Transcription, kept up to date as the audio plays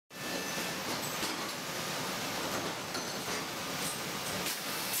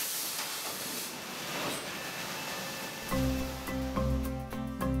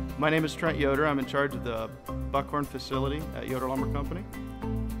My name is Trent Yoder. I'm in charge of the Buckhorn facility at Yoder Lumber Company,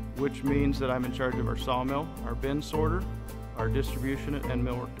 which means that I'm in charge of our sawmill, our bin sorter, our distribution and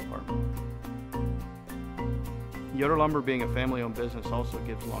millwork department. Yoder Lumber, being a family-owned business, also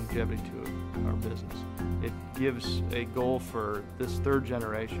gives longevity to our business. It gives a goal for this third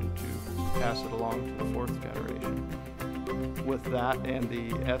generation to pass it along to the fourth generation. With that and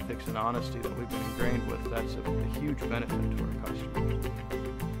the ethics and honesty that we've been ingrained with, that's a huge benefit to our customers.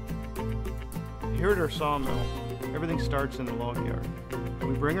 Here at our sawmill, everything starts in the log yard.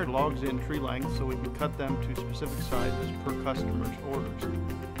 We bring our logs in tree length so we can cut them to specific sizes per customer's orders.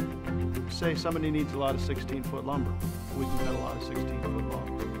 Say somebody needs a lot of 16-foot lumber, we can cut a lot of 16-foot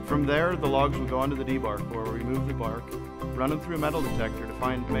logs. From there, the logs will go onto the debark, where we remove the bark, run them through a metal detector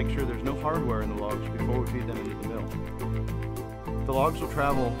to make sure there's no hardware in the logs before we feed them into the mill. The logs will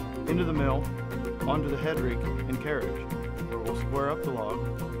travel into the mill, onto the head rig and carriage, where we'll square up the log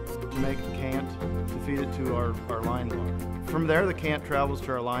to make a cant to feed it to our line bar. From there, the cant travels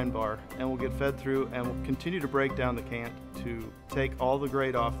to our line bar and will get fed through, and we'll continue to break down the cant to take all the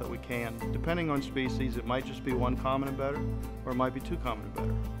grade off that we can. Depending on species, it might just be one common and better, or it might be two common and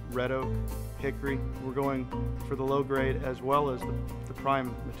better. Red oak, hickory, we're going for the low grade as well as the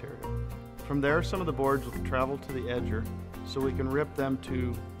prime material. From there, some of the boards will travel to the edger so we can rip them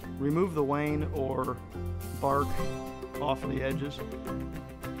to remove the wane or bark off of the edges.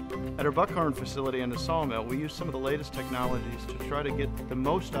 At our Buckhorn facility and the sawmill, we use some of the latest technologies to try to get the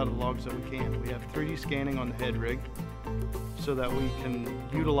most out of the logs that we can. We have 3D scanning on the head rig so that we can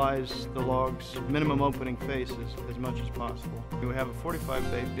utilize the log's minimum opening faces as much as possible. We have a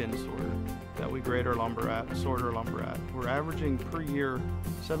 45 bay bin sorter that we grade our lumber at, sort our lumber at. We're averaging per year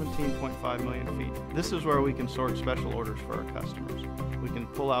 17.5 million feet. This is where we can sort special orders for our customers. We can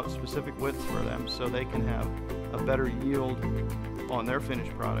pull out specific widths for them so they can have a better yield on their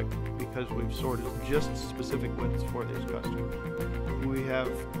finished product because we've sorted just specific widths for these customers. We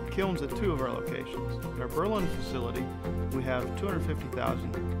have kilns at 2 of our locations. At our Berlin facility, we have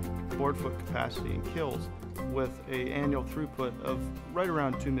 250,000 board foot capacity in kilns with an annual throughput of right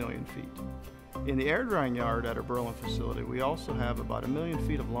around 2 million feet. In the air drying yard at our Berlin facility, we also have about 1 million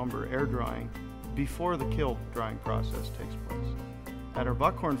feet of lumber air drying before the kiln drying process takes place. At our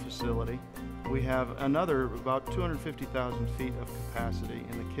Buckhorn facility, we have another about 250,000 feet of capacity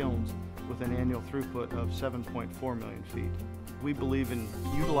in the kilns with an annual throughput of 7.4 million feet. We believe in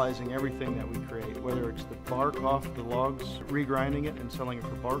utilizing everything that we create, whether it's the bark off the logs, regrinding it and selling it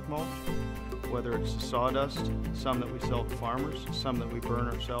for bark mulch, whether it's the sawdust, some that we sell to farmers, some that we burn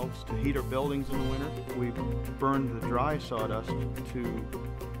ourselves to heat our buildings in the winter. We burn the dry sawdust to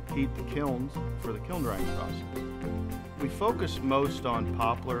heat the kilns for the kiln drying process. We focus most on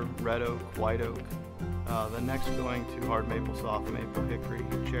poplar, red oak, white oak, the next going to hard maple, soft maple, hickory,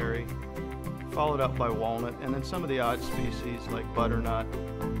 cherry, followed up by walnut, and then some of the odd species like butternut,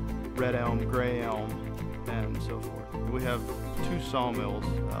 red elm, gray elm, and so forth. We have 2 sawmills,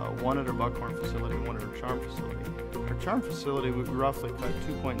 one at our Buckhorn facility and one at our Charm facility. Our Charm facility, we roughly cut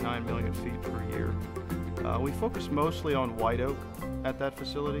 2.9 million feet per year. We focus mostly on white oak at that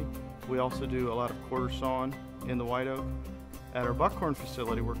facility. We also do a lot of quarter sawing in the white oak. At our Buckhorn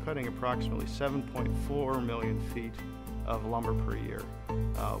facility, we're cutting approximately 7.4 million feet of lumber per year.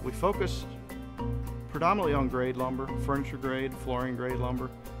 We focus predominantly on grade lumber, furniture grade, flooring grade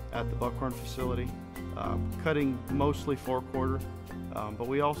lumber at the Buckhorn facility, cutting mostly 4/4, but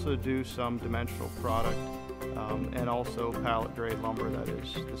we also do some dimensional product and also pallet grade lumber that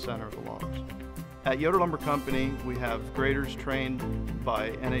is the center of the logs. At Yoder Lumber Company, we have graders trained by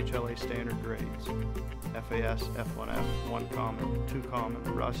NHLA standard grades, FAS, F1F, 1 common, 2 common,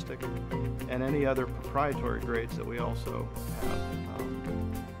 rustic, and any other proprietary grades that we also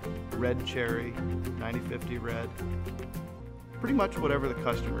have. Red cherry, 90/50 red, pretty much whatever the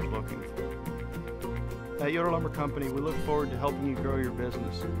customer is looking for. At Yoder Lumber Company, we look forward to helping you grow your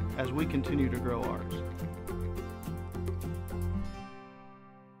business as we continue to grow ours.